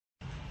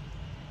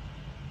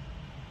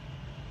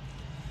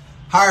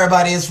Hi,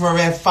 everybody. It's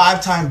Roret,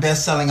 five-time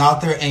best-selling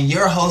author, and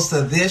your host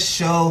of this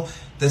show,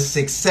 The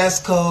Success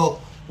Code,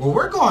 where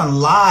we're going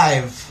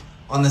live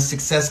on The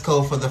Success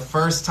Code for the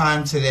first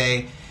time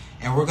today,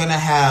 and we're going to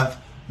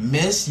have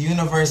Miss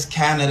Universe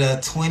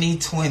Canada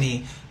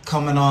 2020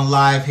 coming on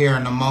live here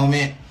in a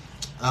moment.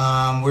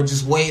 We're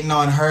just waiting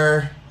on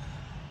her,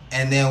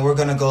 and then we're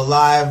going to go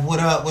live.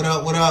 What up, what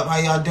up, what up? How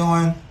y'all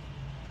doing?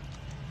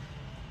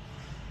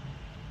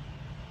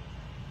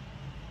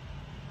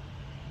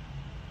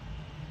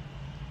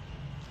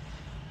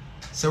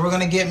 So we're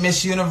going to get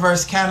Miss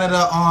Universe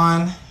Canada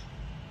on,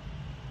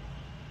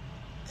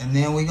 and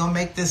then we're going to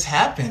make this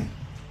happen.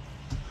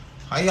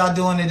 How y'all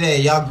doing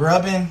today? Y'all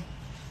grubbing?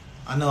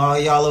 I know all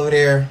y'all over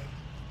there,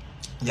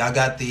 y'all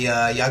got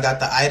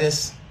the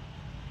itis,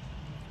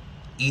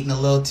 eating a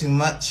little too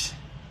much.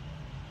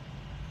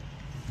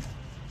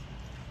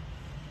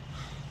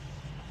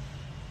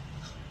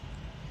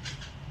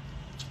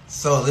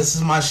 So this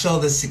is my show,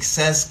 The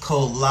Success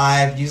Code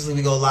Live. Usually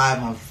we go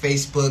live on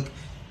Facebook,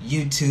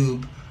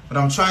 YouTube, but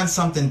I'm trying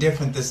something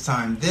different this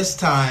time. This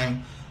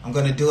time, I'm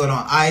going to do it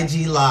on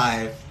IG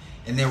Live,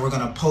 and then we're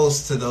going to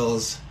post to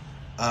those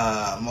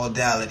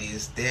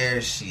modalities.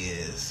 There she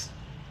is.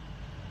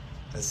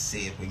 Let's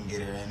see if we can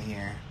get her in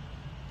here.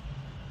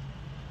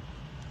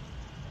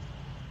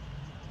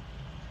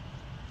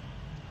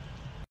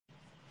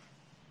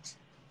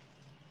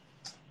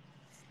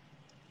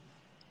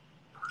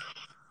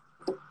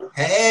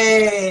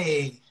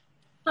 Hey!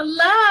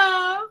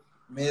 Hello!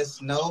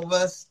 Miss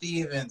Nova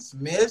Stevens,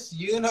 Miss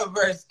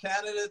Universe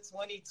Canada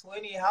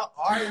 2020. How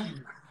are you?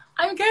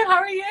 I'm good. How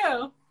are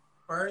you?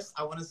 First,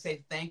 I want to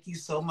say thank you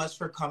so much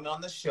for coming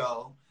on the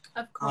show.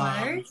 Of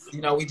course.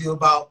 We do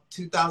about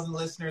 2,000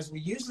 listeners.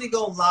 We usually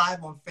go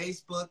live on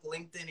Facebook,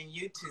 LinkedIn, and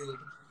YouTube.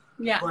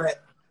 Yeah.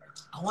 But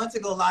I want to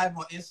go live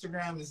on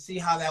Instagram and see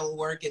how that will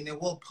work, and then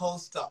we'll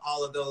post to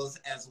all of those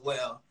as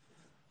well.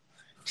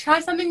 Try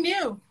something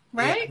new,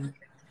 right? Yeah.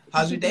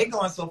 How's your day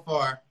going so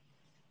far?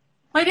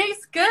 My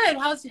day's good.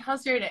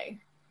 How's your day?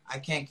 I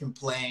can't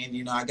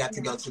complain. I got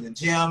to go to the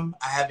gym.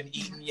 I haven't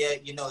eaten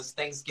yet. It's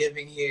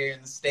Thanksgiving here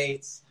in the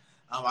States.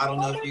 I don't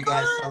know if you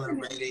guys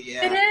celebrate it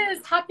yet. It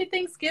is. Happy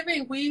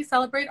Thanksgiving. We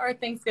celebrate our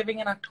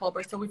Thanksgiving in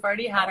October, so we've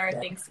already had our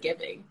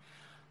Thanksgiving.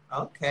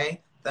 Okay.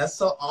 That's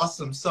so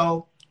awesome.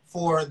 So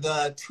for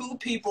the two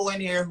people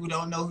in here who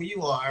don't know who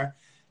you are,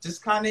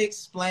 just kind of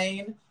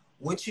explain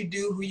what you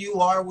do, who you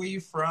are, where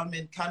you're from,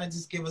 and kind of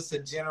just give us a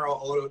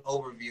general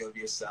overview of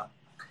yourself.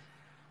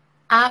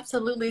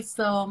 Absolutely.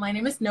 So my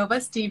name is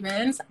Nova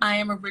Stevens. I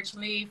am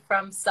originally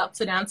from South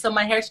Sudan. So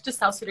my heritage is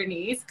South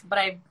Sudanese, but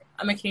I'm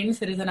a Canadian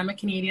citizen. I'm a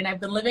Canadian. I've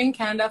been living in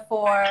Canada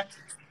for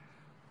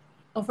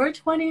over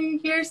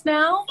 20 years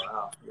now.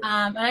 Wow.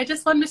 And I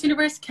just won Miss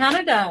Universe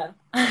Canada.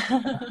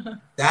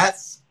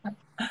 That's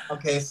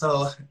okay.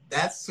 So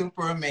that's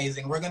super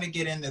amazing. We're going to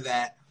get into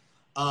that.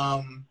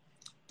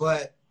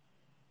 But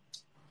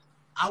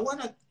I want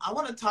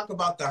to talk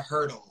about the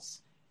hurdles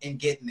in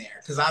getting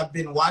there, because I've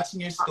been watching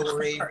your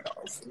story,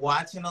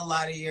 watching a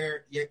lot of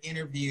your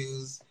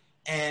interviews,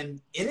 and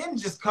it didn't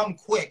just come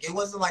quick. It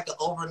wasn't like an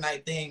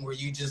overnight thing where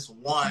you just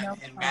won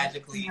and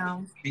magically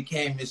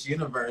became Miss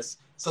Universe.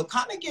 So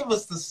kind of give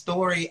us the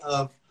story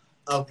of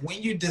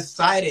when you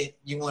decided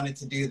you wanted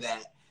to do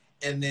that,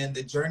 and then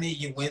the journey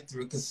you went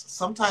through, because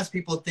sometimes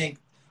people think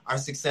our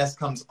success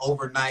comes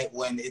overnight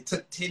when it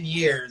took 10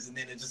 years and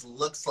then it just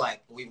looks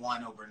like we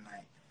won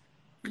overnight.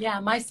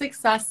 Yeah, my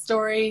success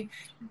story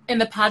in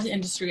the pageant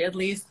industry, at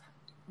least,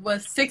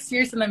 was 6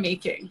 years in the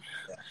making.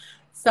 Yeah.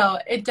 So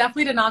it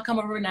definitely did not come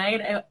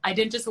overnight. I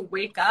didn't just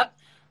wake up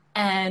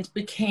and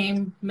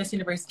became Miss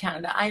Universe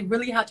Canada. I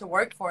really had to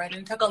work for it,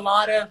 and it took a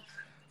lot of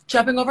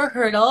jumping over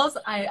hurdles.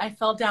 I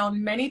fell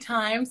down many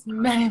times,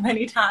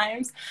 many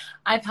times.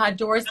 I've had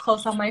doors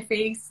closed on my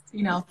face,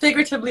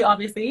 figuratively,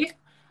 obviously,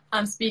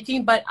 I'm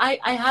speaking, but I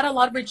had a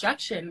lot of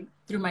rejection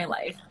through my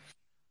life.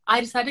 I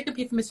decided to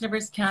compete for Miss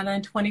Universe Canada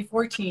in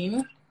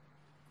 2014.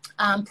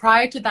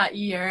 Prior to that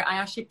year, I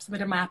actually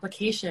submitted my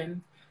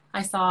application.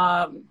 I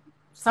saw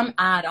some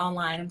ad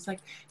online. It's like,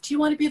 do you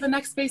want to be the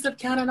next face of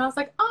Canada? And I was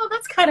like, oh,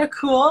 that's kind of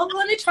cool.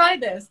 Let me try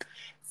this.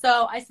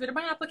 So I submitted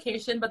my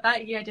application, but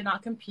that year I did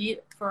not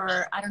compete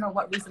for, I don't know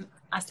what reason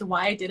as to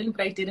why I didn't,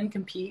 but I didn't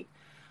compete.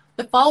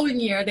 The following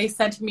year, they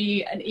sent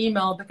me an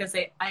email because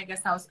I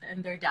guess I was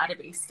in their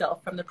database still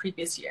from the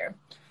previous year.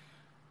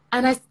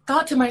 And I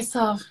thought to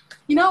myself,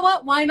 you know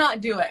what? Why not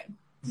do it?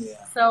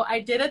 Yeah. So I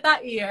did it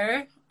that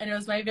year, and it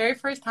was my very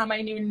first time.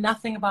 I knew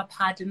nothing about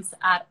pageants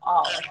at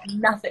all, like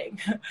nothing.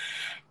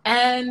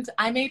 And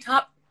I made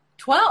top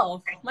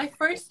 12, my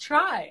first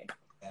try.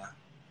 Yeah.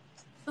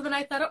 So then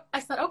I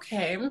said,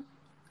 okay,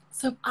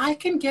 so if I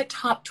can get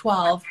top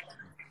 12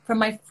 from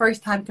my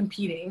first time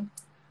competing,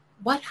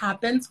 what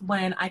happens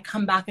when I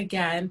come back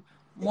again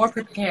more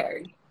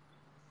prepared?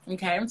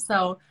 Okay,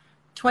 so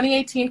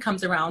 2018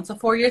 comes around, so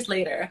 4 years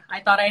later. I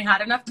thought I had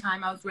enough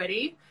time. I was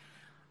ready.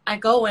 I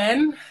go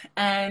in,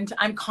 and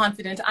I'm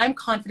confident. I'm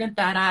confident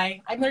that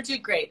I'm going to do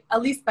great,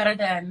 at least better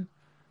than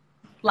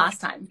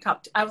last time.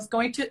 I was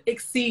going to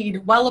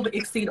exceed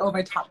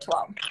over top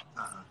 12.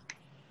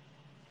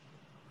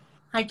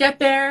 I get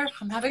there,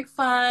 I'm having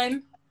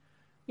fun.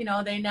 You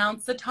know, they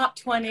announced the top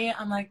 20.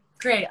 I'm like,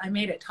 great, I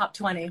made it, top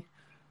 20.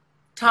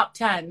 Top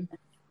 10,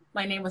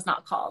 my name was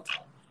not called.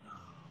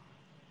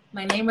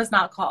 My name was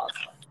not called.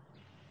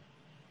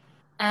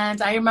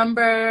 And I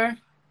remember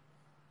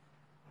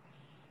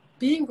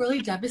being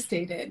really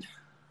devastated.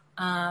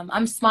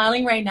 I'm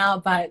smiling right now,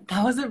 but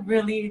that was a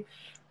really,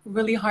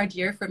 really hard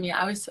year for me.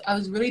 I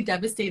was really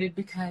devastated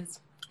because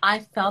I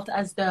felt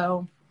as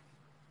though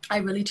I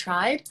really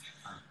tried.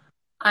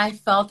 I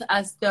felt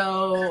as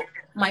though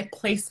my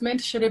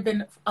placement should have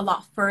been a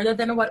lot further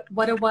than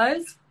what it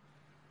was.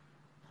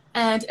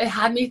 And it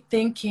had me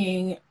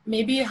thinking,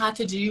 maybe it had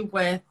to do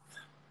with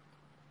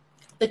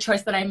the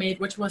choice that I made,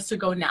 which was to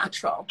go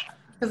natural.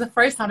 Because the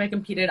first time I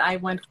competed, I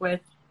went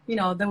with, you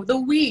know, the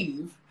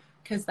weave,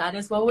 because that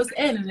is what was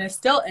in and is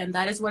still in.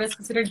 That is what is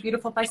considered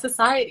beautiful by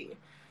society.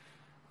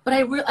 But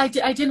I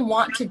didn't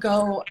want to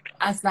go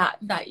as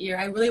that year.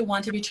 I really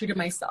want to be true to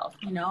myself.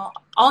 You know,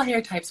 all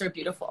hair types are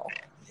beautiful.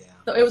 Yeah.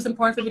 So it was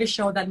important for me to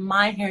show that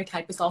my hair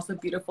type is also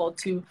beautiful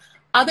to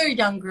other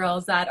young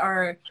girls that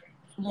are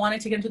wanting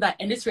to get into that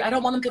industry. I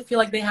don't want them to feel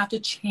like they have to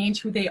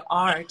change who they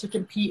are to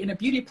compete in a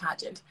beauty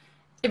pageant.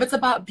 If it's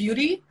about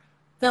beauty,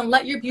 then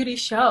let your beauty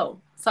show.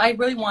 So I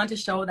really wanted to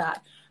show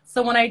that.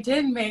 So when I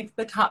did make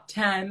the top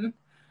 10,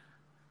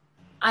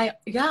 I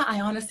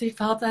honestly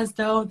felt as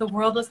though the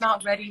world was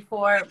not ready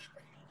for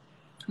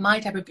my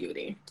type of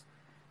beauty.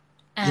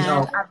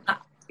 And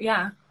I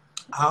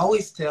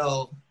always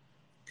tell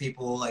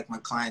people, like my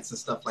clients and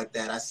stuff like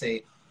that, I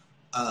say,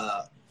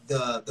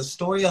 the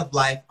story of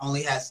life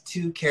only has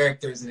two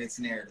characters in its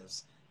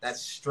narratives.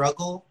 That's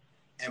struggle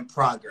and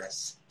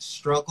progress.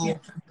 Struggle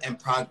and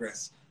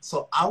progress.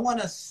 So I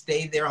want to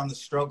stay there on the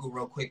struggle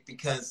real quick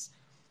because,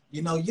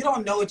 you know, you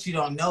don't know what you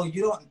don't know.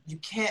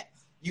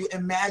 You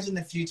imagine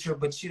the future,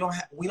 but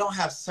we don't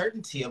have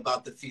certainty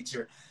about the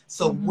future.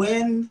 So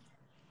when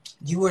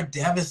you were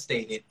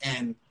devastated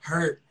and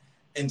hurt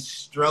and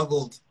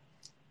struggled,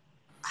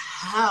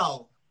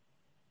 how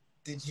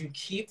did you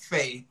keep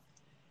faith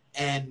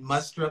and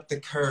muster up the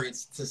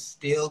courage to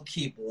still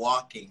keep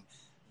walking?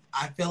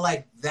 I feel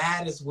like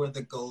that is where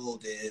the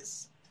gold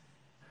is.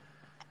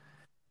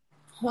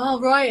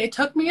 Well, Roy, it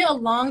took me a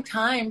long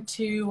time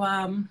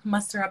to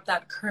muster up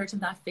that courage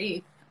and that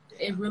faith.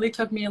 It really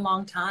took me a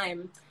long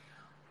time.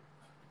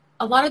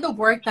 A lot of the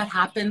work that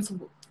happens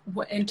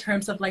in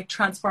terms of like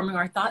transforming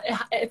our thought,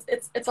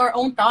 it's our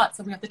own thoughts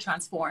that we have to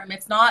transform.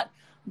 It's not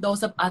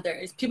those of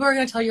others. People are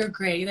going to tell you you're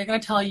great. They're going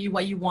to tell you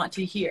what you want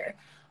to hear.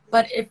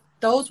 But if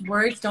those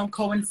words don't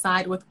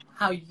coincide with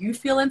how you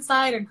feel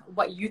inside and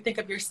what you think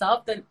of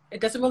yourself, then it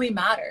doesn't really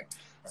matter.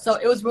 So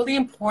it was really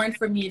important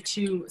for me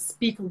to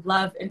speak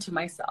love into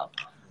myself.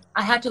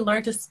 I had to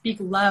learn to speak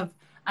love.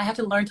 I had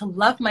to learn to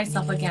love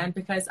myself again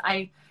because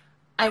I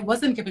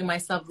wasn't giving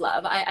myself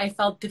love. I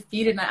felt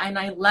defeated and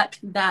I let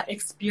that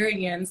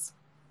experience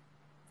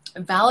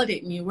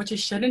validate me, which it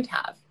shouldn't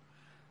have,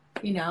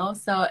 you know?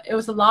 So it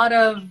was a lot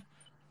of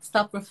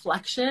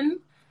self-reflection.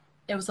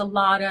 It was a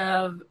lot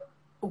of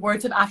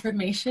words of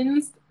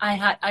affirmations.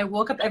 I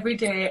woke up every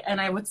day and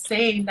I would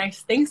say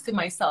nice things to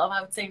myself. I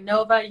would say,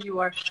 Nova, you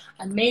are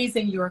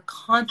amazing. You are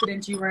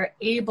confident. You are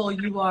able.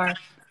 You are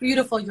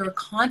beautiful. You're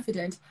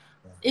confident.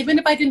 Even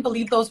if I didn't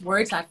believe those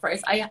words at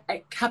first, I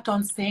kept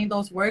on saying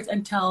those words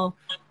until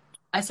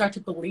I started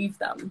to believe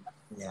them.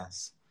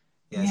 Yes.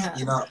 Yeah.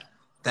 You know,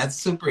 that's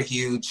super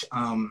huge.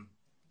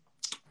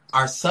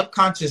 Our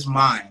subconscious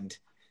mind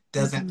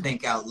doesn't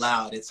think out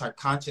loud. It's our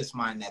conscious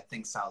mind that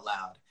thinks out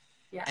loud.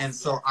 Yes. And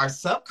so our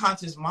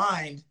subconscious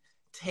mind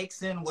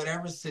takes in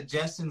whatever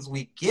suggestions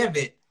we give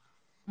it,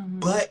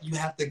 but you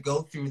have to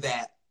go through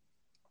that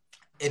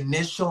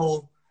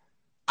initial,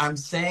 I'm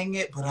saying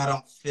it, but I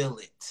don't feel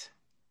it.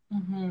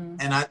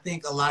 And I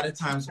think a lot of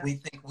times we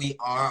think we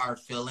are our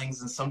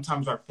feelings, and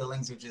sometimes our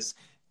feelings are just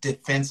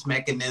defense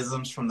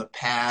mechanisms from the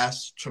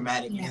past,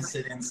 traumatic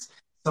incidents,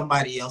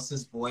 somebody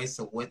else's voice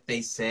of what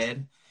they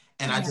said.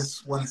 And I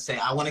just want to say,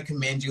 I want to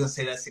commend you and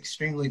say that's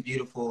extremely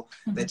beautiful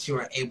that you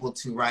are able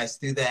to rise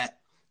through that,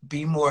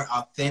 be more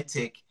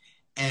authentic,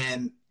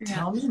 and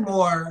tell me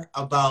more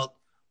about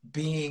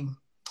being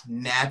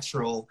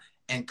natural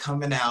and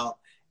coming out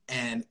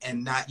and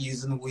not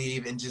using the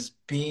weave and just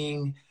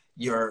being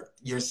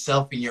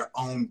yourself in your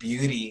own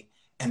beauty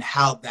and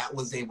how that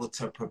was able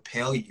to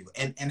propel you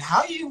and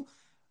how you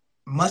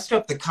muster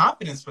up the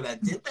confidence for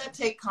that. Did that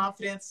take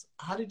confidence?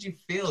 How did you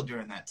feel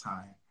during that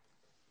time?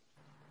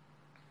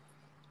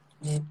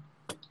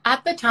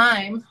 At the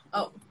time,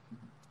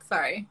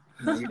 sorry.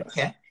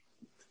 Okay.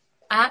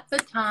 At the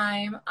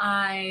time,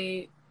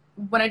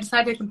 when I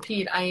decided to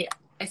compete, I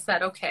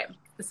said, okay,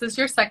 this is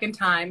your second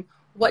time.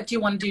 What do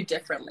you want to do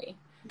differently?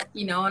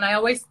 You know, and I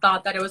always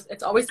thought that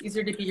it's always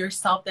easier to be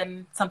yourself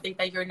than something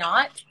that you're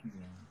not.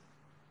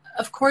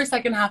 Of course,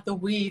 I can have the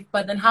weave,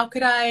 but then how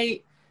could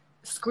I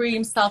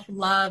scream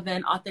self-love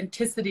and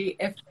authenticity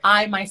if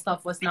I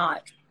myself was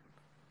not?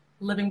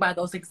 living by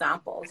those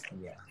examples.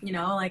 Yeah. You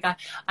know, like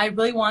I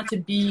really want to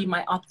be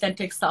my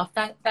authentic self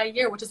that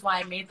year, which is why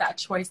I made that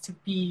choice to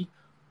be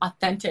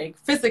authentic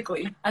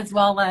physically as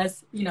well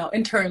as, you know,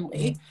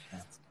 internally.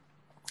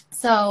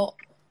 So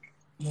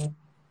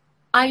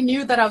I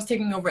knew that I was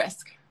taking a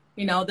risk.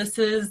 You know, this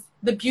is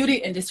the beauty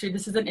industry.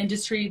 This is an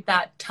industry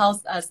that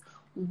tells us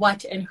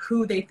what and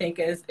who they think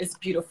is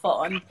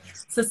beautiful. And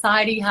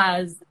society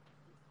has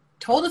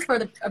told us for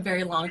a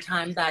very long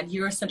time that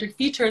Eurocentric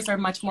features are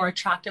much more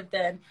attractive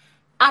than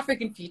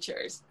African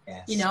features.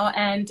 Yes. You know,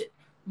 and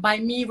by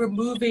me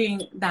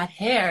removing that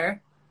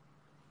hair,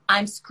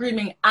 I'm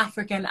screaming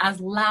African as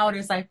loud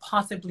as I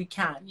possibly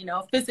can. You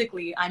know,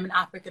 physically, I'm an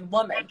African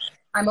woman.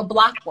 I'm a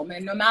Black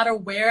woman. No matter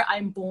where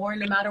I'm born,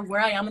 no matter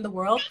where I am in the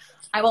world,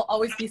 I will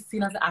always be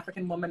seen as an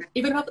African woman.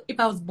 Even if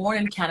I was born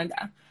in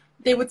Canada,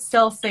 they would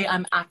still say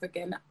I'm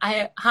African.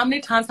 How many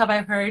times have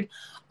I heard,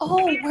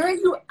 oh, where are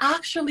you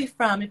actually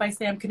from? If I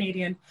say I'm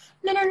Canadian.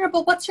 No,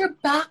 but what's your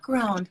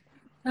background?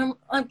 And I'm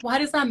like, why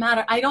does that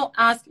matter? I don't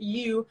ask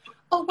you,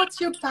 oh, what's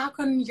your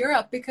background in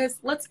Europe? Because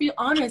let's be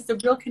honest, the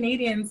real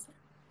Canadians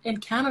in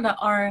Canada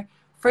are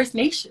First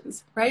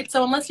Nations, right?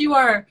 So unless you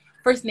are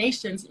First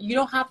Nations, you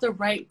don't have the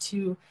right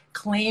to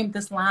claim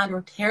this land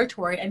or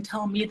territory and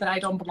tell me that I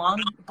don't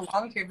belong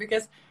here,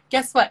 because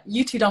guess what?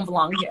 You two don't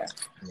belong here,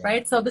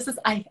 right? So this is,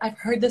 I've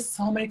heard this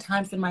so many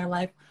times in my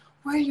life.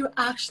 Where are you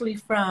actually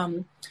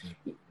from?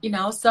 You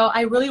know, so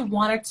I really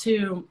wanted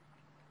to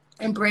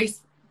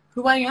embrace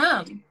who I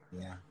am.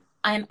 Yeah.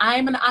 And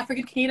I'm an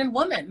African Canadian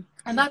woman,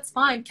 and that's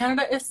fine.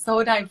 Canada is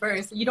so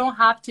diverse. You don't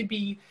have to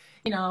be,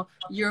 you know,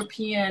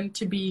 European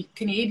to be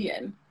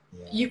Canadian.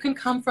 Yeah. You can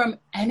come from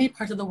any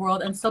part of the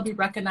world and still be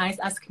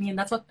recognized as Canadian.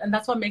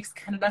 That's what makes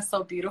Canada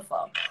so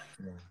beautiful.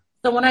 Yeah.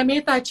 So when I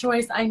made that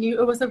choice, I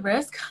knew it was a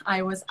risk.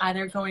 I was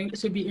either going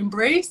to be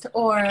embraced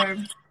or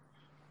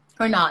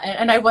not,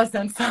 and I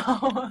wasn't.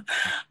 So,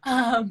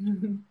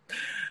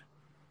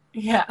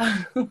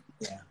 yeah.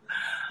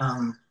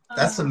 Yeah.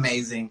 That's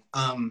amazing.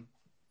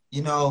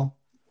 You know,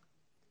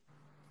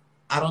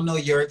 I don't know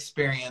your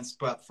experience,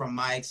 but from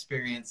my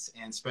experience,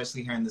 and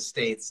especially here in the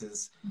States,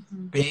 is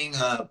being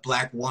a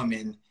Black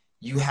woman,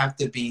 you have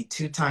to be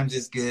 2 times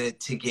as good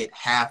to get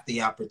half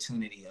the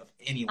opportunity of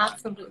anyone.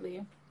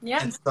 Absolutely.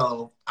 Yeah. And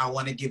so I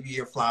want to give you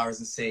your flowers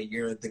and say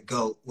you're the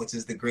GOAT, which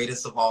is the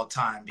greatest of all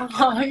time.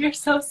 Oh, you're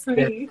so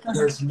sweet.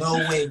 There's no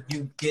way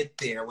you get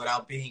there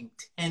without being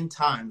 10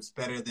 times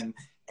better than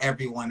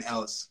everyone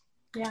else.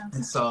 Yeah.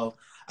 And so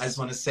I just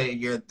want to say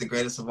you're the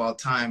greatest of all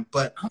time.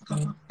 But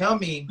tell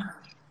me,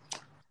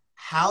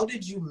 how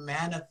did you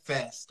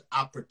manifest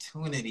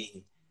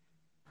opportunity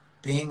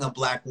being a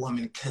Black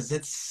woman? Because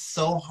it's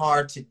so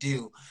hard to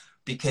do,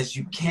 because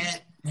you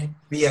can't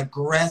be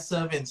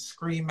aggressive and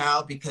scream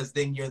out, because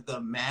then you're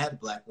the mad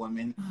Black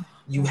woman.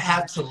 You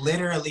have to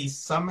literally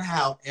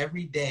somehow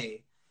every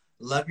day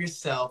love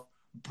yourself,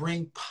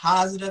 bring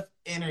positive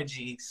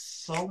energy,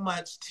 so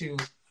much to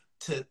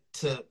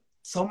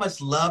so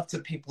much love to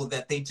people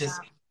that they just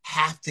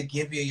have to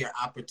give you your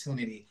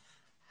opportunity.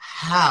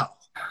 How?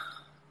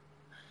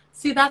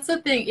 See, that's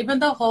the thing. Even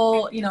the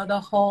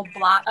whole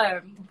Black,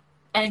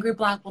 angry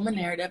Black woman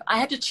narrative, I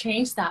had to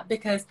change that,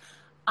 because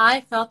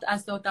I felt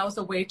as though that was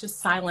a way to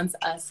silence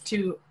us,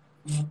 to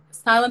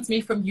silence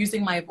me from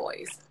using my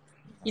voice.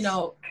 You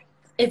know,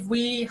 if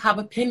we have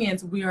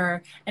opinions, we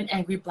are an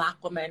angry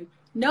Black woman.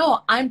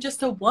 No, I'm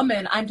just a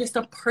woman. I'm just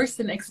a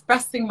person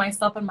expressing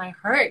myself and my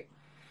hurt.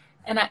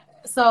 And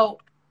so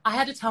I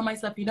had to tell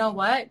myself, you know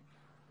what?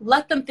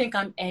 Let them think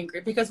I'm angry,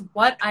 because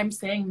what I'm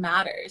saying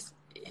matters.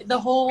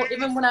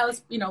 Even when I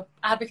was,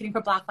 advocating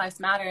for Black Lives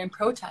Matter and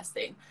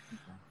protesting,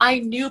 I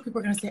knew people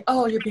were going to say,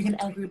 oh, you're being an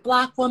angry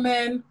Black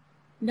woman.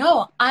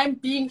 No, I'm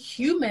being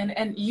human,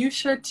 and you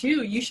should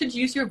too. You should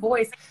use your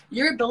voice.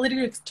 Your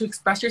ability to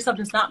express yourself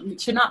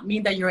should not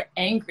mean that you're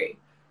angry.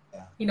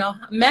 Yeah. You know,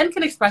 men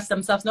can express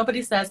themselves.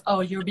 Nobody says,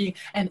 oh, you're being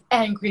an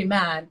angry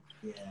man.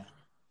 Yeah.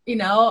 You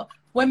know,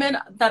 women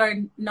that are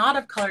not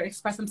of color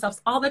express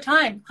themselves all the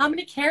time. How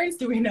many Karens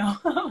do we know?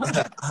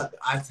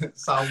 I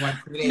saw one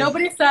today.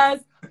 Nobody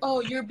says,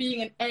 oh, you're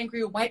being an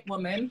angry white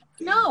woman.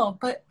 No,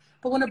 but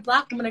when a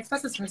Black woman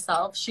expresses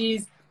herself,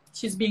 she's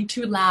being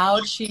too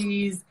loud.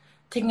 She's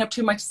taking up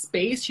too much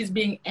space. She's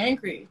being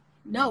angry.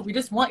 No, we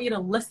just want you to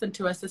listen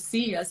to us, to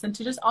see us, and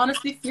to just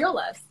honestly feel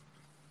us.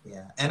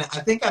 Yeah, and I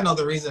think I know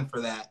the reason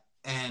for that.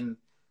 And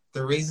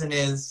the reason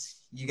is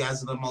you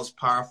guys are the most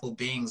powerful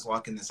beings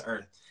walking this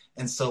earth.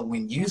 And so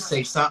when you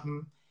say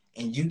something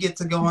and you get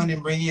to go in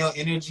and bring your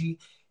energy,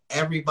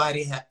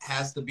 everybody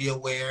has to be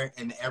aware,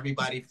 and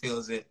everybody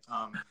feels it.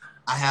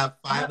 I have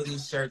 5 of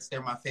these shirts.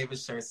 They're my favorite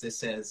shirts that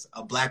says,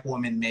 "A Black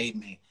woman made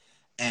me."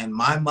 And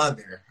my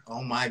mother,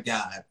 oh my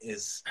God,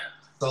 is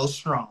so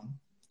strong.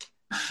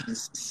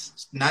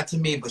 She's not to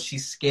me, but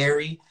she's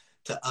scary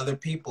to other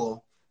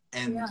people.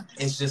 And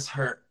it's just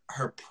her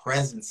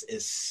presence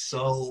is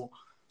so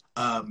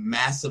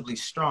massively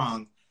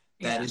strong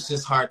that it's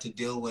just hard to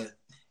deal with.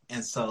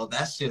 And so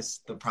that's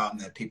just the problem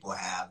that people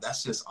have.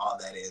 That's just all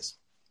that is.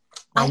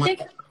 I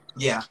think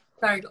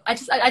Sorry, I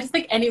just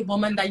think any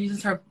woman that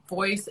uses her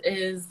voice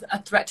is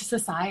a threat to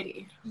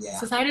society. Yeah.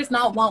 Society does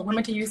not want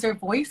women to use their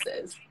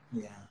voices.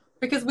 Yeah.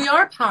 Because we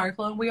are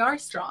powerful and we are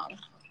strong.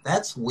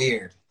 That's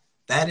weird.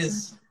 That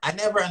is, I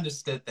never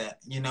understood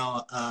that.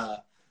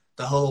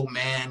 The whole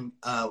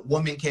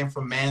woman came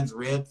from man's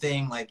rib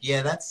thing. Like,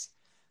 yeah, that's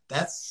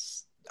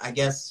I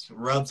guess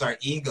rubs our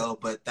ego,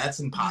 but that's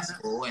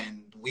impossible. Yeah.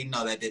 And we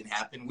know that didn't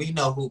happen. We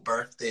know who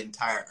birthed the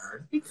entire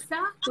earth.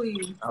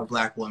 Exactly. A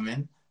Black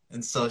woman.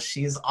 And so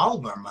she's all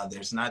of our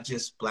mothers, not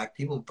just Black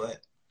people,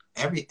 but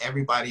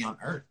everybody on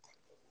earth.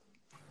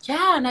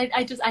 Yeah, and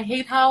I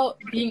hate how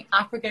being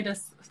African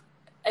is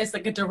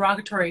like a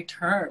derogatory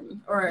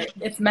term, or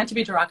it's meant to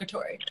be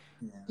derogatory.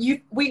 Yeah.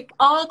 We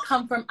all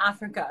come from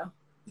Africa.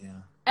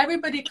 Yeah.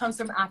 Everybody comes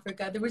from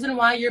Africa. The reason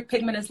why your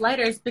pigment is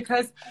lighter is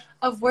because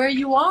of where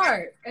you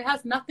are. It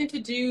has nothing to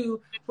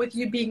do with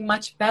you being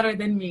much better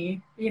than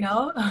me,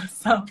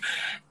 So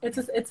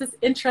it's just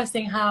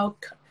interesting how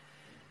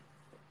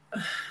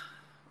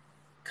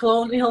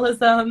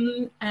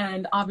colonialism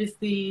and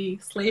obviously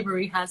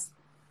slavery has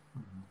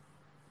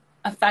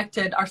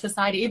affected our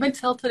society even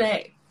till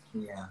today.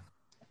 Yeah.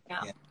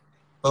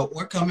 But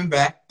we're coming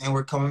back, and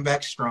we're coming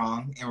back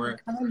strong, and we're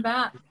coming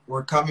back.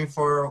 We're coming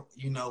for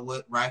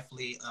what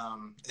rightfully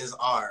is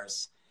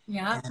ours.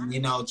 Yeah.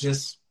 And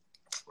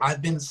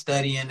I've been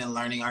studying and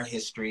learning our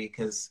history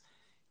because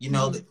they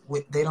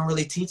don't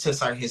really teach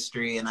us our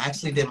history. And I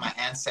actually did my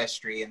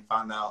ancestry and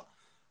found out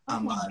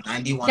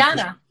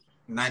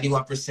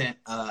 91%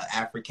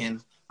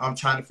 African. I'm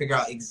trying to figure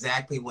out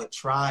exactly what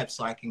tribe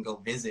so I can go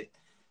visit,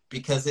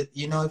 because it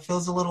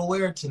feels a little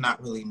weird to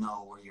not really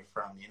know where you're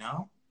from,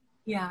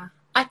 Yeah.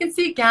 I can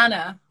see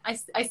Ghana. I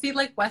see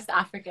like West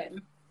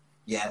African.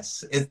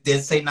 Yes. It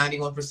did say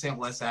 91%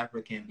 West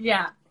African.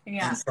 Yeah.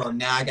 And so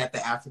now I got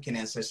the African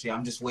ancestry.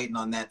 I'm just waiting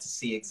on that to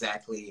see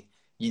exactly,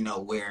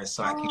 where,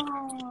 so I can.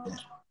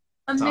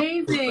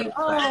 Amazing.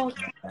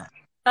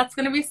 That's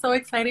going to be so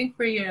exciting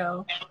for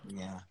you.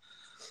 Yeah.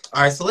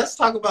 All right. So let's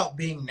talk about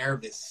being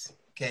nervous.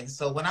 Okay.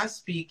 So when I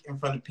speak in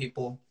front of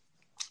people,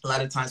 a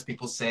lot of times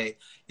people say,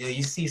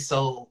 you seem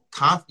so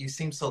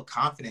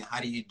confident.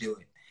 How do you do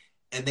it?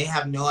 And they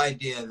have no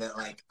idea that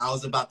I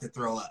was about to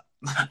throw up.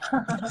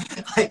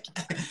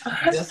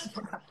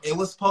 It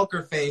was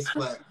poker face,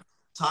 but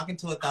talking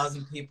to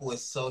 1,000 people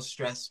is so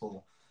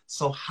stressful.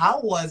 So how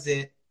was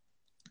it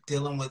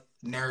dealing with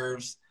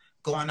nerves,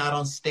 going out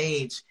on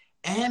stage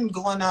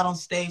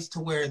to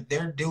where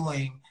they're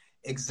doing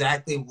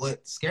exactly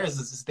what scares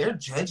us is they're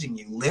judging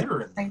you,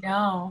 literally. I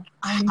know.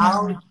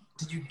 How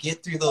do you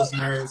get through those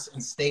nerves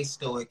and stay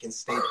stoic and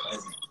stay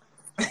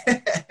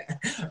present?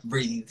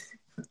 Breathe.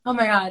 Oh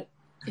my God.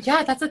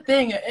 Yeah, that's the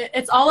thing.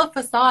 It's all a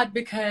facade,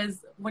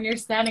 because when you're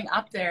standing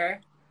up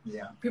there,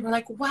 people are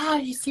like, wow,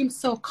 you seem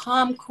so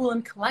calm, cool,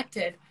 and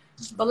collected.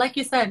 Mm-hmm. But like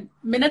you said,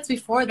 minutes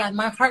before that,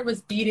 my heart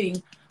was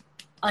beating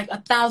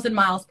 1,000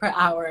 miles per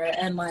hour.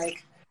 And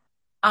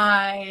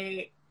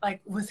I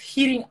was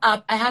heating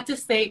up. I had to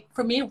say,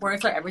 for me,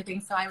 words are everything.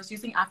 So I was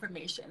using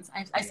affirmations.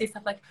 I say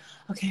stuff like,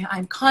 okay,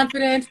 I'm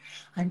confident,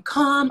 I'm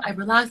calm, I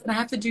relax, and I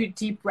have to do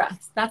deep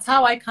breaths. That's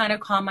how I kind of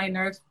calm my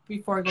nerves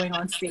before going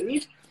on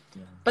stage.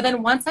 Yeah. But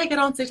then once I get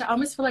on stage, I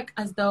almost feel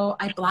as though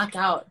I black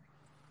out.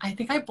 I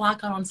think I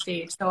black out on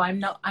stage. So I'm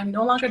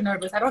no longer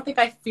nervous. I don't think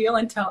I feel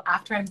until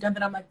after I'm done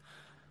that I'm like,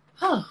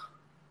 oh,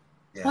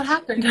 what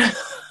happened? Did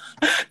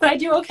I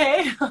do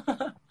okay?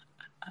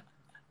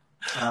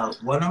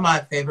 One of my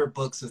favorite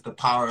books is The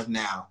Power of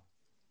Now.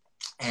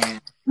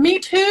 And me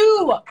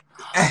too.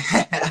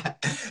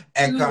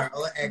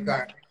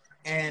 Eckhart.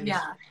 And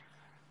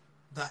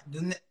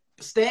the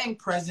staying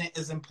present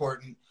is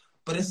important.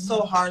 But it's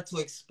so hard to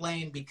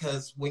explain,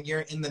 because when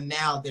you're in the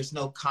now, there's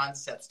no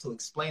concepts to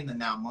explain the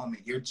now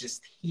moment. You're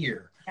just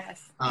here.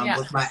 Yes.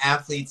 With my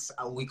athletes,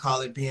 we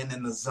call it being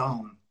in the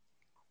zone.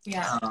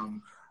 Yeah.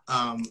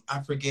 I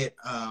forget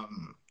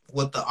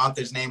what the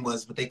author's name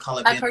was, but they call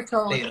it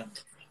being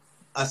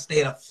a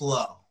state of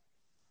flow.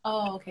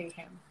 Oh, okay.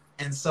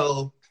 And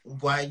so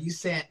when you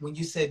said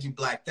you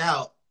blacked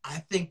out, I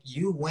think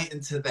you went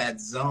into that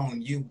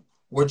zone. You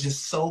were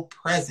just so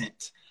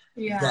present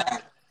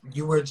that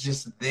you were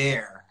just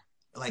there,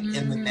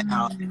 in the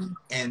now,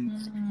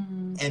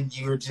 and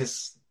you were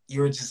just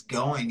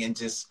going, and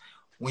just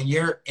when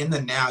you're in the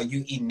now,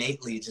 you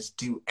innately just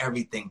do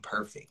everything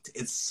perfect.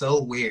 It's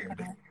so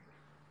weird.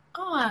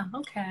 Oh,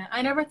 okay.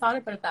 I never thought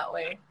about it that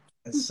way.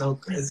 It's so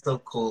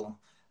cool.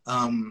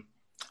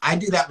 I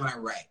do that when I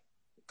write,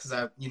 because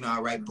I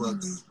write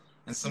books,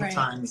 and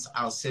sometimes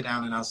I'll sit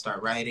down and I'll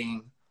start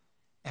writing,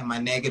 and my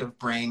negative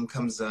brain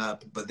comes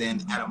up, but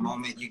then at a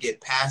moment you get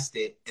past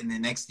it, and the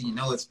next thing you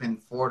know, it's been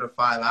 4 to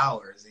 5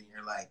 hours, and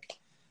you're like,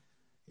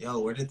 yo,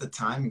 where did the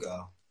time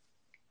go?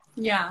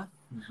 Yeah.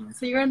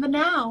 So you're in the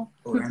now.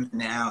 We're in the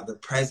now, the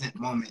present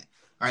moment.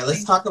 All right,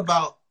 let's talk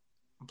about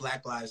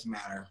Black Lives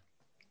Matter.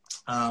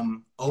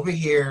 Over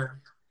here,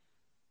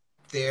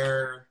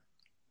 they're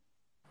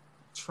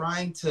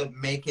trying to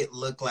make it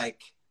look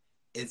like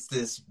it's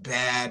this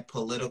bad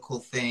political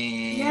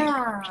thing,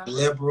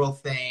 liberal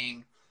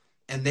thing.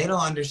 And they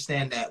don't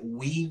understand that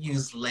we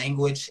use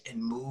language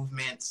and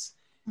movements,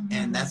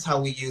 and that's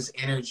how we use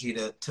energy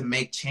to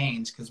make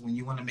change. Because when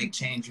you want to make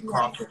change, you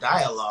call for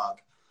dialogue.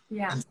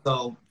 Yeah. And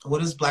so what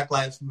does Black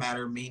Lives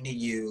Matter mean to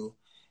you?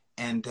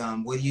 And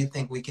what do you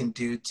think we can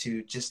do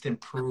to just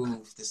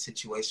improve the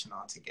situation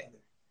altogether?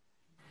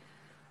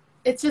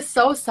 It's just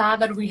so sad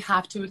that we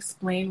have to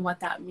explain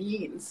what that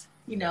means.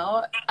 You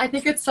know, I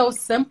think it's so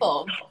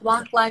simple.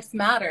 Black Lives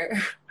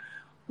Matter.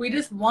 We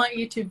just want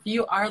you to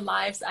view our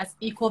lives as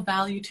equal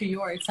value to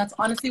yours. That's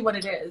honestly what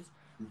it is.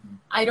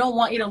 I don't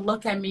want you to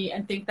look at me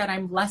and think that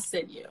I'm less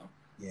than you.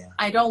 Yeah.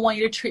 I don't want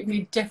you to treat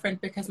me different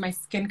because my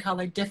skin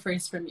color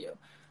differs from you.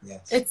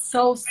 Yes. It's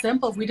so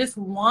simple. We just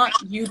want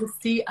you to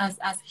see us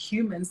as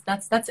humans.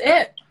 That's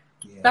it.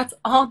 Yeah. That's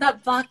all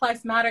that Black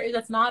Lives Matter is.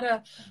 It's not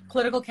a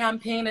political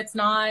campaign. It's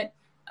not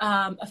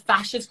a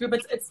fascist group.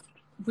 It's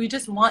we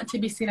just want to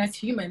be seen as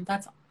human.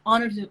 That's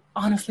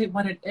honestly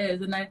what it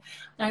is. And I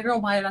don't know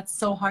why that's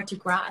so hard to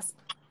grasp.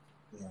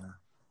 Yeah.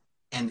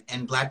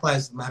 And Black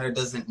Lives Matter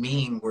doesn't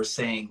mean we're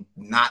saying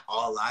not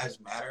all lives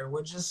matter.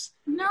 We're just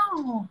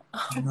no,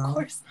 of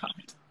course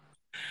not.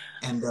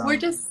 And we're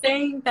just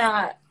saying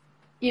that,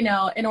 you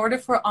know, in order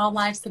for all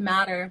lives to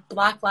matter,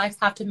 Black lives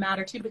have to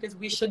matter too, because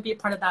we should be a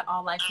part of that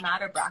all lives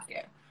matter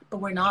bracket, but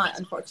we're not,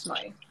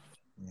 unfortunately.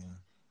 Yeah.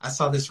 I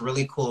saw this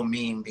really cool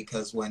meme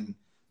because when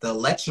the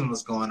election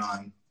was going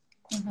on,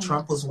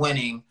 Trump was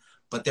winning,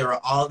 but there were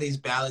all these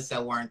ballots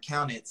that weren't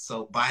counted.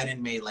 So Biden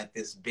made like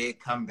this big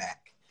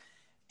comeback.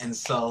 And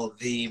so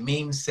the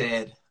meme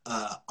said,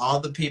 all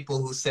the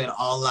people who said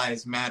all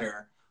lives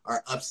matter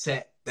are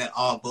upset that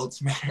all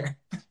votes matter.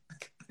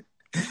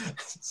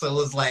 So it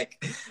was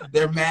like,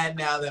 they're mad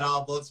now that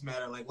all votes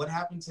matter. Like, what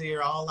happened to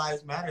your all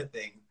lives matter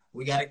thing?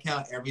 We got to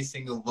count every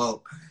single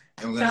vote.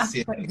 And we're going to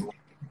see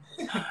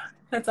it.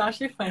 That's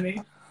actually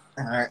funny.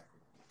 All right.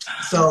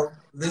 So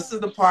this is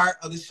the part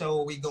of the show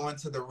where we go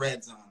into the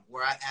red zone,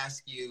 where I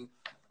ask you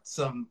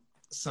some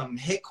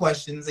hit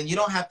questions, and you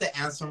don't have to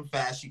answer them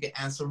fast. You can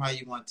answer them how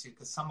you want to,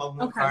 because some of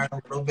them require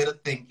a little bit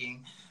of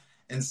thinking.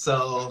 And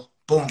so,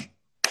 boom,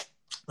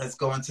 let's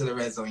go into the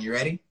red zone. You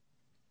ready?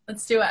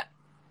 Let's do it.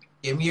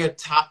 Give me your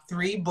top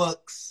 3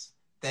 books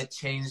that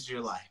changed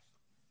your life.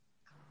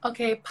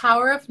 Okay,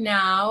 Power of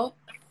Now,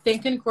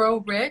 Think and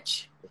Grow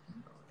Rich,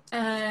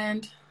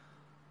 and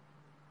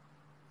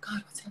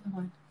God, what's the other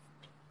one?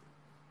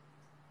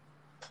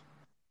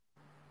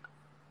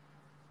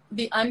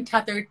 The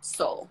Untethered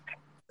Soul.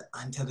 The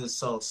Untethered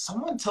Soul.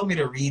 Someone told me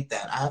to read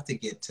that. I have to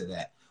get to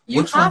that.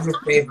 Which one's your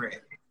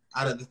favorite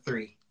out of the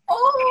 3?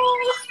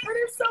 Oh, that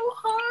is so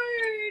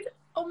hard.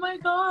 Oh my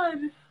God.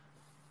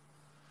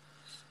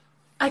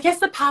 I guess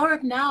The Power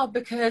of Now,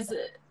 because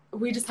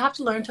we just have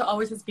to learn to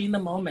always just be in the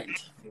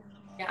moment.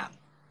 Yeah.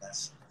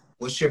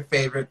 What's your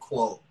favorite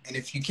quote? And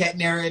if you can't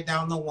narrow it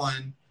down to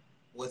one,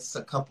 what's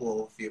a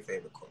couple of your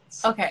favorite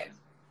quotes? Okay.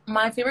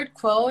 My favorite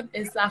quote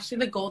is actually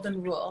the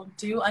golden rule.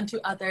 Do unto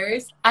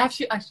others. I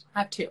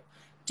have 2.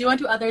 Do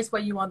unto others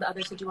what you want the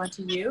others to do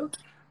unto you.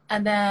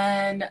 And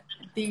then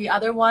the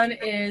other one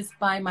is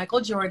by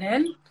Michael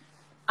Jordan.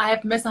 I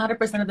have missed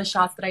 100% of the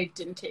shots that I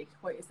didn't take.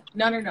 Wait, is that?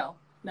 No.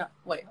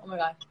 Wait, oh my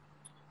God.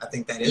 I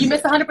think that is. You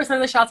missed 100% of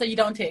the shots that you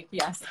don't take.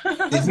 Yes.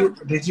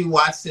 Did you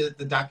watch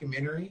the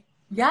documentary?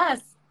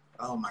 Yes.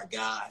 Oh my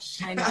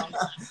gosh. I know.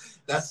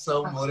 That's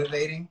so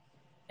motivating.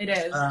 It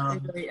is.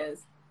 It really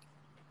is.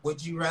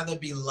 Would you rather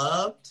be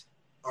loved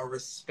or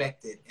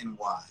respected, and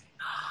why?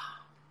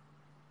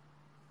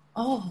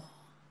 Oh,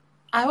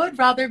 I would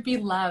rather be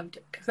loved,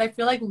 because I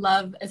feel like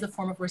love is a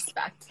form of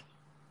respect.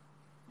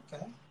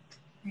 Okay.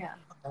 Yeah.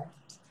 Okay.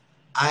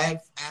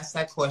 I've asked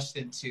that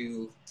question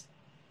to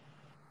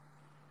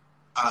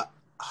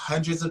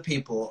hundreds of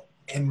people,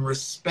 and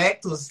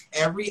respect was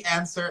every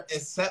answer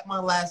except my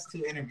last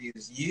 2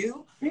 interviews.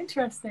 You.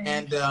 Interesting.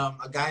 And a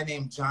guy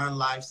named John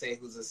Livesay,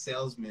 who's a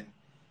salesman.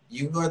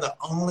 You were the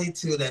only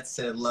 2 that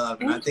said love,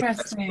 and I think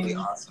that's really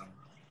awesome.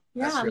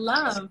 Yeah, really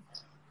awesome.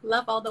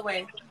 Love all the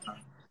way.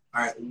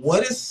 All right.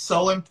 What is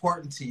so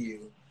important to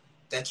you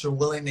that you're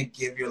willing to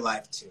give your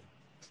life to?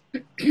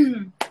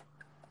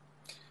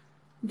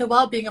 The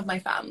well-being of my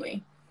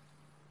family.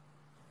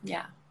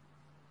 Yeah.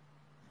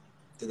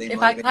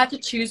 If I had to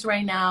choose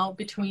right now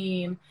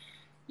between,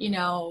 you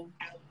know,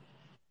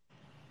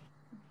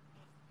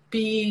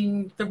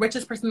 being the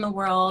richest person in the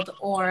world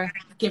or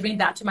giving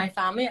that to my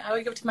family, I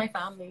would give it to my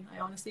family. I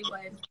honestly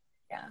would.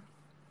 Yeah.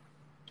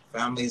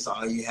 Family is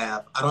all you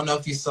have. I don't know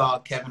if you saw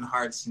Kevin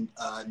Hart's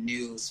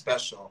new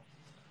special.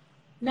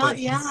 Not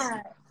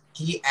yet.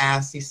 He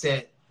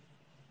said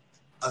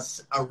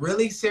a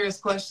really serious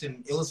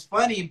question. It was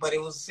funny, but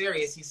it was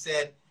serious. He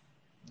said,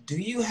 do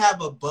you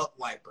have a butt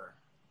wiper?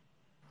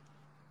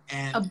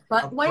 And a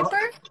butt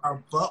wiper? A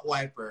butt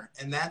wiper.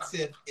 And that's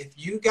if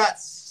you got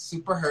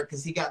super hurt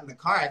because he got in the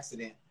car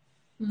accident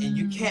and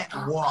you can't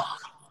walk.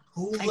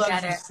 Who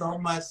loves you so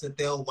much that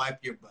they'll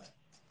wipe your butt?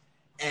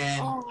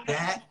 And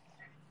that,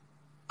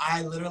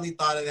 I literally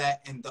thought of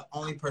that, and the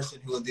only person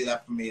who will do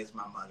that for me is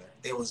my mother.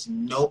 There was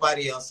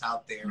nobody else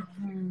out there.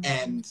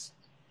 And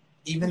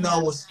even though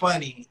it was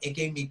funny, it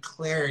gave me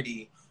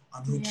clarity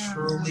on who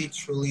truly,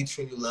 truly,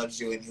 truly loves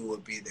you and who will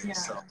be there.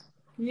 So,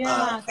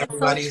 that's so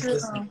everybody's true.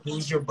 listening.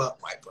 Who's your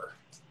butt wiper?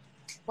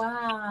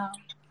 Wow.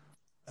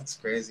 That's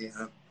crazy,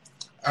 huh?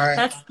 All right.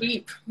 That's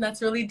deep.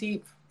 That's really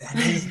deep. That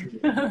is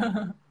deep.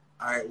 All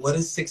right. What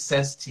is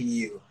success to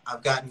you?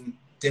 I've gotten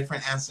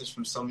different answers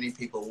from so many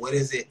people. What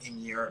is it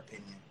in your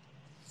opinion?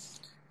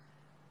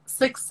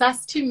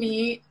 Success to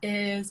me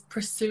is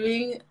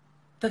pursuing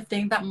the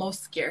thing that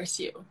most scares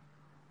you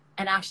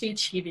and actually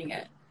achieving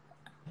it.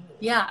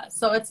 Yeah.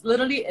 So it's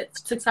literally,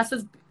 success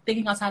is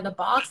thinking outside the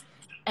box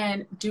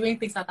and doing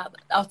things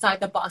outside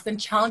the box and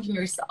challenging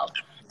yourself,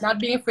 not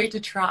being afraid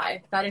to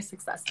try. That is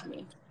success to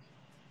me.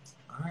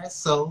 All right.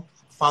 So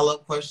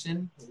follow-up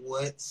question.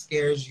 What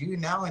scares you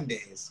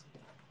nowadays?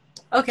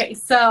 Okay.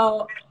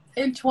 So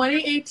in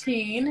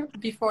 2018,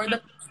 before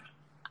the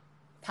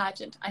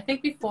pageant, I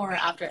think before or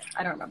after,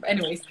 I don't remember.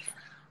 Anyways,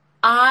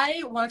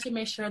 I wanted to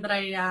make sure that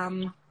I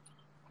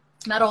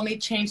not only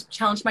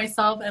challenge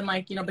myself and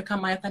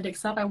become my authentic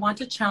self. I want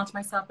to challenge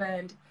myself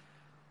and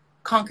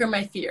conquer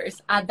my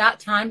fears. At that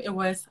time, it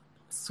was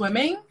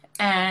swimming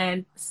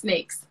and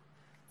snakes.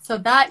 So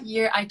that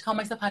year, I taught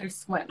myself how to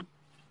swim.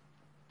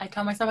 And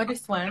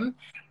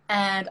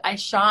I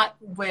shot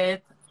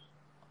with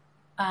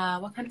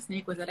what kind of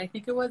snake was it? I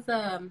think it was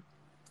a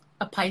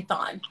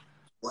python.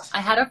 I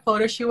had a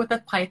photo shoot with a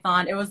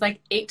python. It was like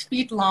 8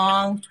 feet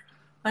long,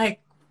 like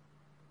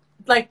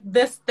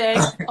this thick.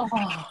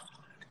 Oh.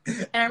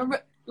 And I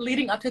remember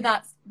leading up to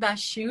that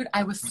shoot,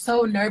 I was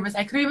so nervous.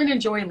 I couldn't even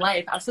enjoy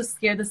life. I was so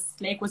scared the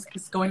snake was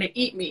just going to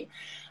eat me.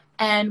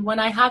 And when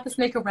I had the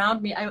snake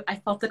around me, I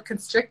felt it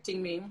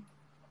constricting me.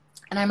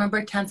 And I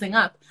remember tensing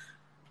up.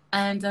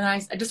 And then I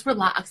just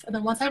relaxed. And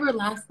then once I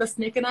relaxed, the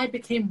snake and I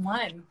became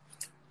one.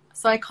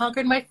 So I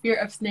conquered my fear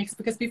of snakes,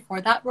 because before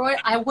that, Roy,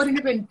 I wouldn't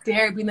even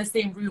dare be in the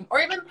same room. Or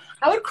even,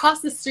 I would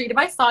cross the street. If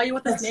I saw you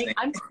with a snake,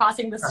 I'm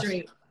crossing the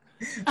street.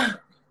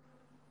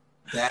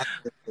 That's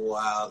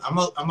wild.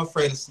 I'm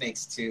afraid of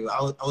snakes too.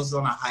 I was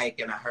on a hike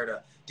and I heard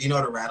do you know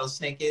what a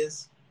rattlesnake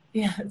is?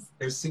 Yes.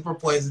 They're super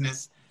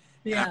poisonous.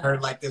 Yeah. And I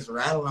heard like this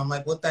rattle and I'm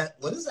like, what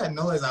is that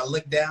noise? I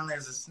look down,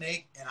 there's a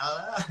snake, and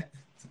I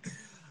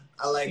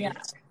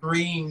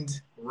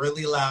screamed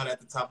really loud at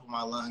the top of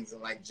my lungs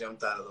and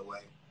jumped out of the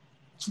way.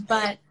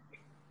 But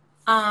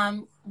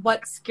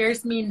what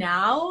scares me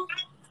now,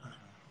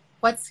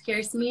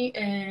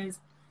 is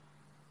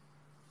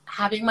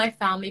having my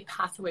family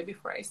pass away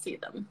before I see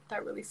them.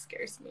 That really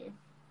scares me.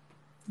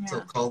 Yeah.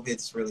 So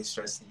COVID's really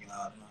stressing you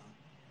out, huh?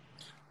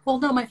 Well,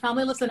 no, my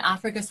family lives in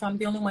Africa, so I'm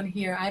the only one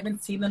here. I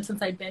haven't seen them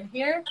since I've been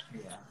here.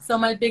 Yeah. So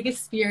my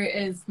biggest fear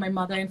is my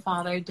mother and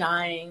father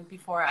dying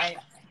before I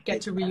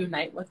get to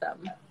reunite with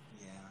them.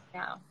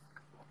 Yeah.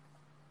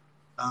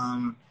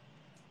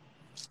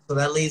 So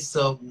that leads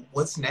to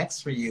what's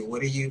next for you?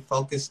 What are you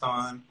focused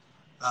on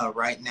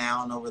right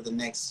now and over the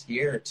next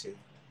year or two?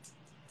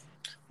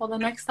 Well, the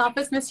next stop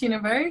is Miss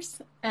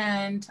Universe,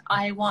 and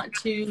I want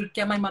to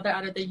get my mother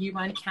out of the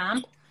UN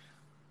camp.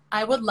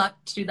 I would love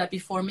to do that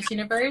before Miss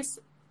Universe,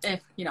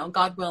 if,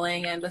 God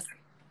willing, and this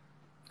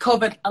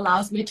COVID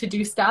allows me to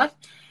do stuff.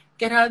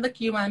 Get her out of the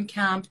UN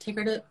camp, take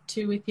her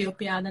to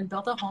Ethiopia, and then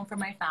build a home for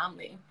my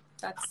family.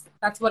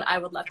 That's what I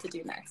would love to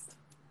do next.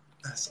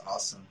 That's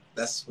awesome.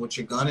 That's what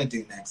you're going to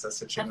do next.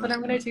 That's what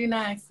I'm going to do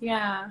next.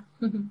 Yeah.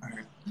 All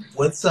right.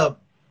 What's a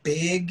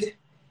big,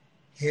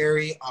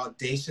 hairy,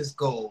 audacious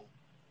goal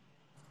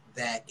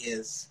that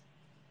is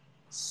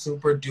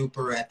super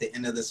duper at the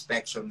end of the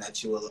spectrum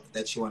that you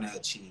want to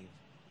achieve?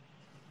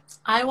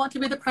 I want to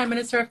be the Prime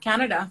Minister of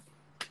Canada.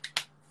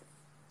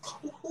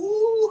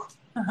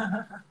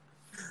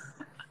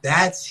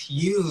 That's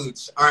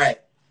huge. All right.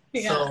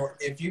 Yeah. So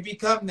if you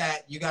become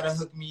that, you got to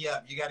hook me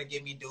up. You got to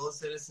give me dual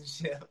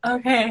citizenship.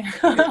 Okay.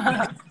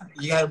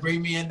 You got to bring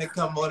me in to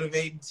come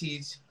motivate and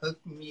teach. Hook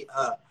me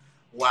up.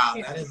 Wow,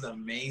 that is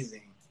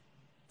amazing.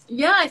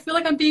 Yeah, I feel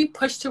like I'm being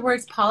pushed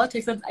towards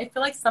politics. And I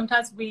feel like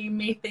sometimes we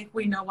may think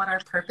we know what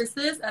our purpose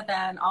is, and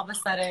then all of a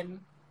sudden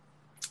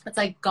it's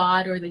like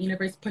God or the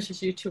universe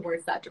pushes you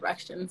towards that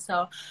direction.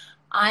 So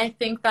I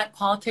think that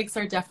politics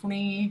are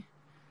definitely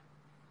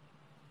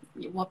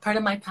part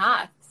of my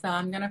path. So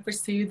I'm going to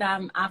pursue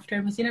them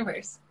after Miss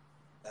Universe.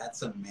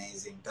 That's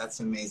amazing. That's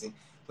amazing.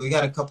 We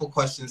got a couple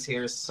questions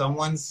here.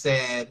 Someone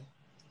said,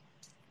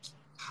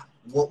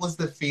 what was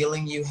the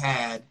feeling you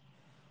had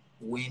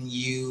when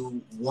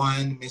you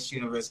won Miss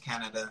Universe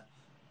Canada?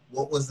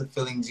 What was the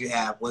feelings you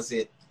had? Was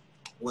it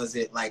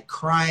like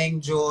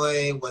crying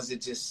joy? Was it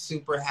just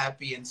super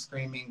happy and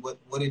screaming?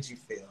 What did you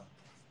feel?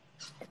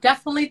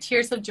 Definitely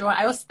tears of joy.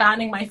 I was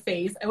fanning my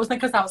face. It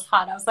wasn't because I was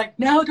hot. I was like,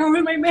 no, don't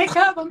ruin my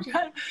makeup. I'm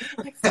trying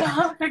to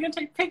stop. I'm going to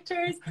take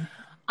pictures.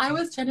 I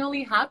was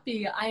genuinely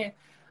happy. I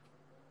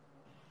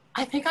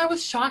think I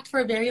was shocked for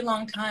a very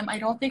long time. I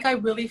don't think I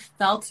really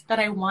felt that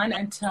I won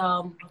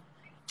until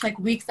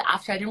weeks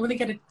after. I didn't really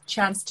get a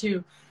chance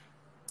to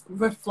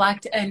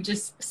reflect and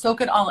just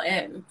soak it all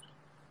in.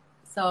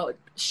 So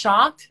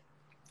shocked,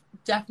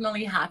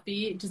 definitely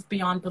happy, just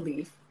beyond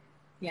belief.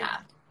 Yeah.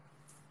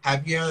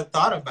 have you ever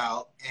thought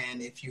about,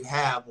 and if you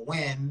have,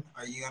 when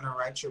are you going to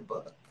write your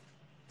book?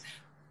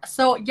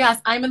 So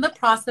yes, I'm in the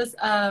process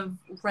of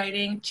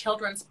writing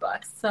children's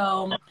books.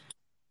 So,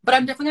 but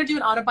I'm definitely going to do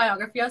an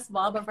autobiography as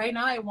well. But right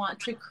now I want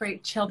to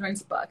create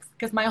children's books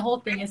because my whole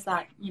thing is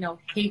that,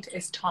 hate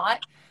is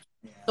taught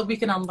so we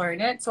can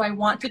unlearn it. So I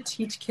want to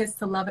teach kids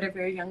to love at a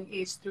very young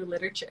age through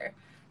literature.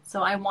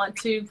 So I'm going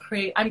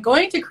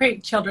to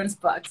create children's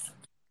books.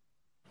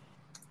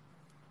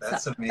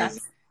 That's So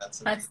amazing.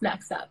 That's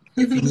next up.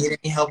 If you need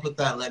any help with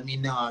that, let me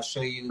know. I'll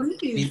show you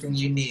Please. anything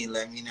you need.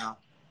 Let me know.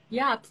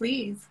 Yeah,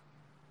 please.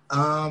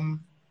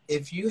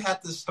 If you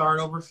had to start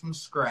over from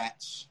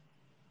scratch,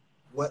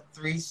 what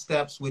 3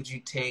 steps would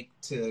you take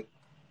to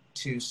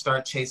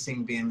start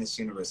chasing being Miss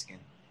Universe again?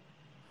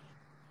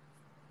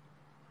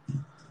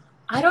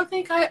 I don't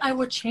think I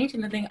would change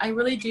anything. I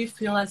really do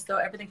feel as though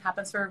everything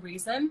happens for a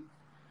reason.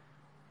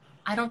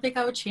 I don't think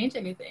I would change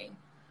anything.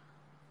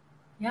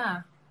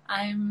 Yeah,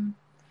 I'm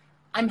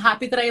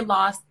happy that I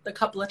lost a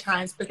couple of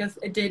times because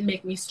it did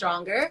make me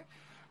stronger.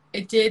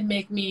 It did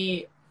make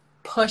me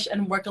push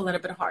and work a little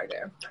bit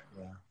harder.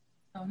 Yeah.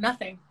 So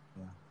nothing.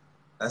 Yeah.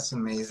 That's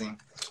amazing.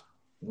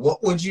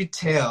 What would you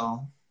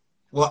tell?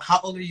 Well,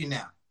 how old are you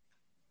now?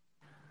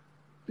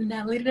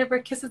 Natalie never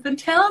kisses and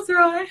tells,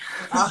 Roy.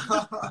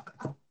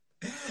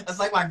 That's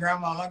like my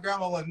grandma. My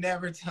grandma would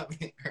never tell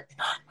me.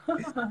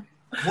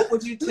 What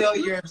would you tell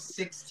your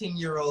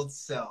 16-year-old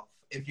self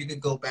if you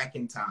could go back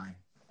in time?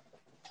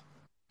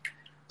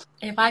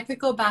 If I could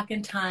go back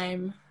in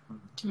time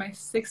to my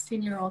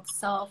 16-year-old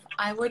self,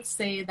 I would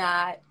say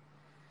that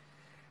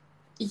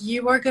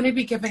you are going to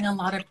be given a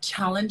lot of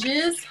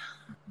challenges.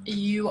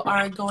 You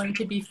are going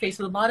to be faced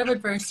with a lot of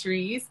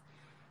adversaries.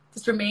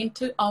 Just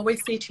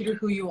always stay true to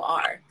who you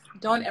are.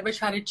 Don't ever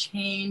try to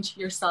change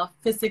yourself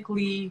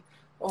physically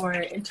or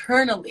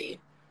internally.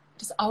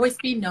 Just always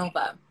be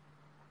Nova.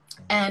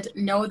 And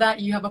know that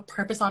you have a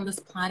purpose on this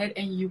planet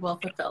and you will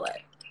fulfill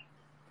it.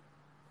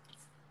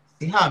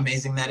 See how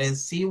amazing that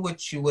is? See,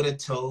 what you would have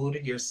told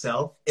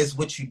yourself is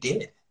what you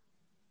did.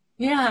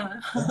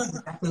 Yeah. That's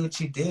exactly what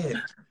you did.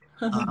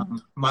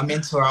 My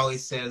mentor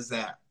always says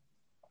that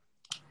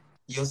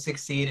you'll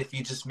succeed if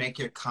you just make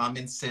your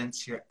common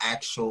sense your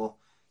actual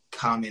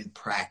common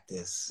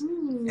practice.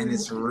 And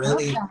it's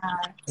really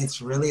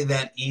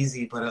that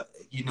easy. But,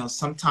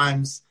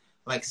 sometimes,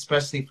 like,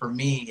 especially for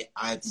me,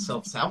 I'd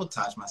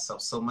self-sabotage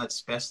myself so much,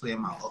 especially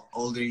in my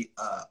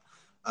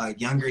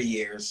younger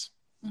years.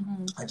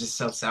 I just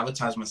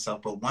self-sabotage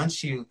myself. But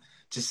once you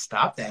just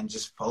stop that and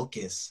just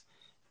focus,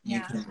 you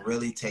can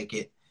really take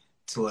it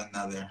to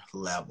another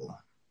level.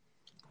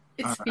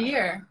 It's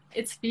fear.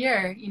 It's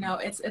fear.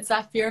 It's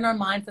that fear in our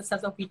minds that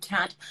says that we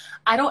can't.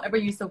 I don't ever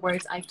use the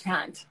words I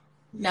can't.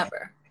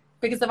 Never.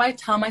 Because if I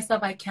tell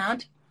myself I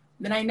can't,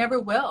 then I never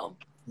will.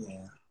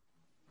 Yeah.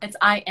 It's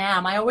I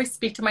am. I always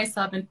speak to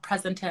myself in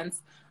present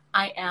tense.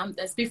 I am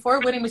this. Before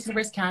winning Miss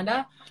Universe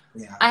Canada,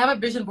 I have a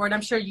vision board.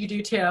 I'm sure you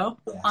do too.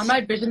 Yes. On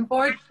my vision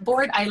board,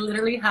 I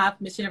literally have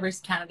Miss Universe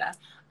Canada.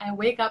 I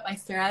wake up, I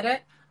stare at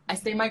it, I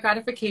say my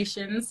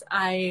gratifications,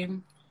 I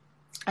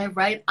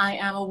write, I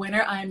am a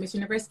winner, I am Miss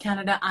Universe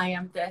Canada, I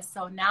am this.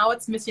 So now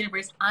it's Miss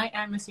Universe, I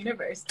am Miss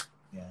Universe.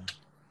 Yeah.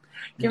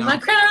 Give my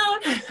crown.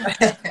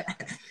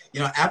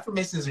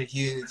 Affirmations are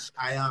huge.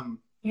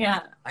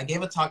 I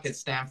gave a talk at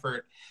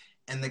Stanford,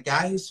 and the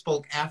guy who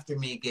spoke after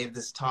me gave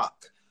this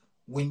talk.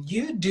 When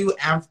you do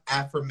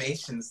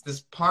affirmations, this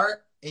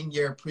part in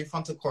your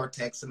prefrontal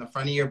cortex in the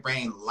front of your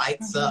brain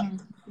lights up.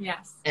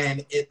 Yes.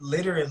 And it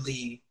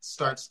literally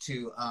starts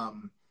to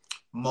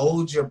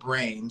mold your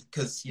brain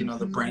because,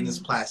 the brain is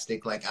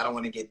plastic. Like, I don't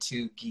want to get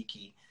too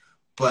geeky,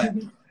 but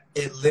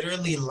it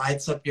literally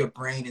lights up your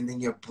brain, and then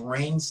your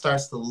brain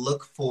starts to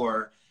look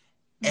for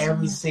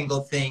every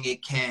single thing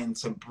it can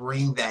to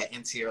bring that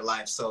into your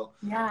life. So,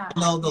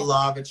 the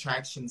law of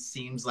attraction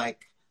seems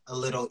like a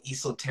little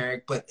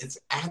esoteric, but it's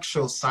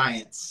actual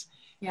science.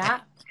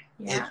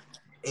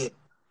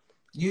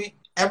 You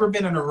ever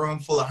been in a room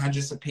full of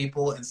hundreds of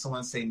people and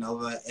someone say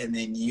Nova, and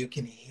then you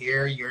can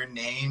hear your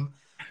name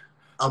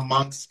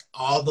amongst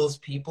all those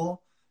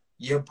people?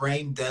 Your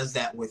brain does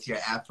that with your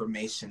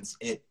affirmations.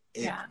 It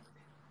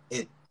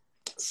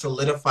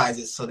solidifies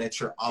it so that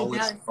you're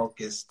always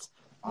focused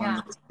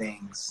on those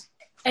things.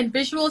 And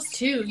visuals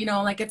too,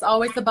 it's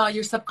always about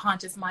your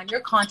subconscious mind.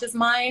 Your conscious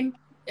mind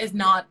is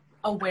not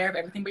aware of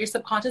everything, but your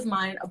subconscious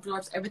mind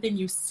absorbs everything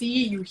you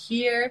see, you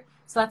hear.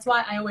 So that's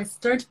why I always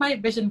turn to my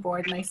vision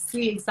board and I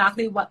see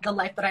exactly what the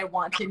life that I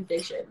want to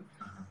envision.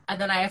 And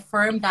then I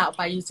affirm that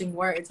by using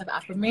words of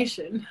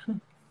affirmation.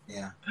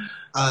 Yeah.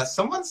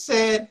 Someone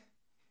said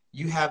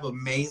you have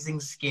amazing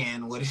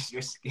skin. What is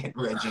your skin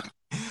regimen?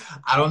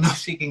 I don't know if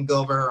she can go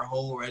over her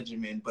whole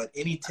regimen, but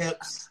any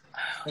tips?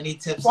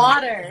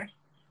 Water.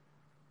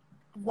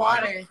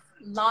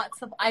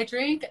 Lots of, I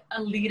drink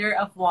a liter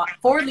of water,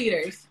 4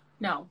 liters.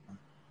 No.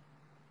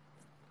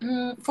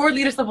 4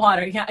 liters of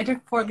water. Yeah, I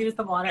drink 4 liters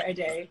of water a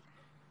day.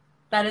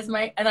 That is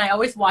and I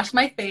always wash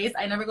my face.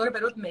 I never go to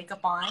bed with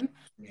makeup on.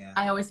 Yeah.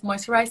 I always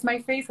moisturize my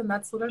face, and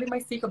that's literally my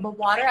secret. But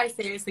water, I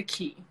say, is the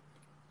key.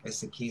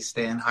 It's the key,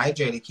 staying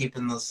hydrated,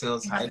 keeping those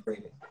cells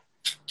hydrated.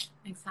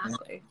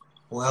 Exactly. Yeah.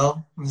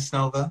 Well, Ms.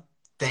 Nova,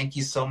 thank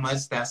you so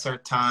much. That's our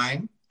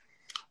time.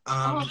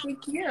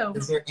 Thank you.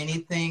 Is there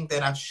anything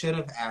that I should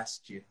have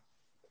asked you?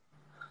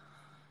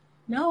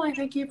 No, I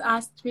think you've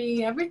asked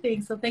me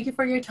everything. So thank you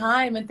for your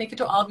time, and thank you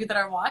to all of you that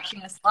are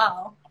watching as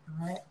well.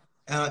 All right.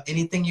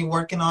 Anything you're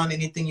working on,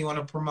 anything you want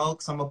to promote?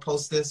 Because I'm going to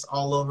post this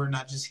all over,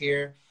 not just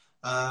here.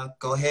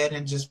 Go ahead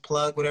and just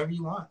plug whatever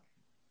you want.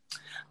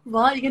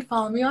 Well, you can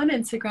follow me on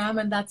Instagram,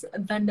 and that's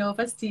the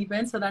Nova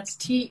Stevens. So that's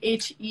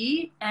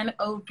THENOVASTEVENS.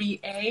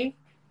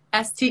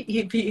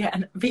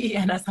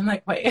 I'm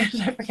like, wait,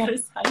 did I forget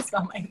how to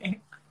spell my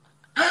name?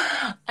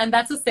 And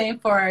that's the same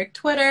for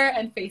Twitter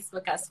and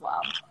Facebook as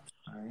well.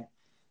 All right.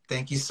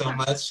 Thank you so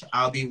much.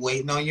 I'll be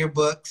waiting on your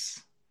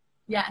books.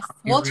 Yes,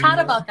 we'll chat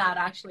about that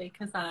actually,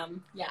 because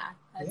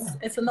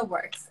it's in the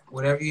works.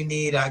 Whatever you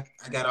need, I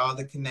got all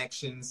the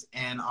connections,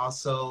 and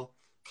also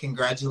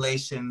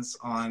congratulations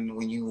on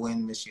when you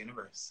win Miss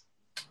Universe.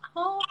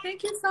 Oh,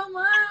 thank you so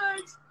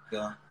much.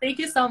 Yeah. Thank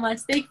you so much.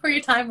 Thank you for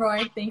your time,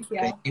 Roy. Thank you.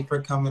 Thank you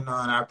for coming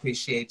on. I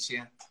appreciate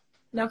you.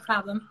 No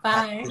problem. Bye.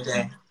 Have a good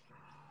day.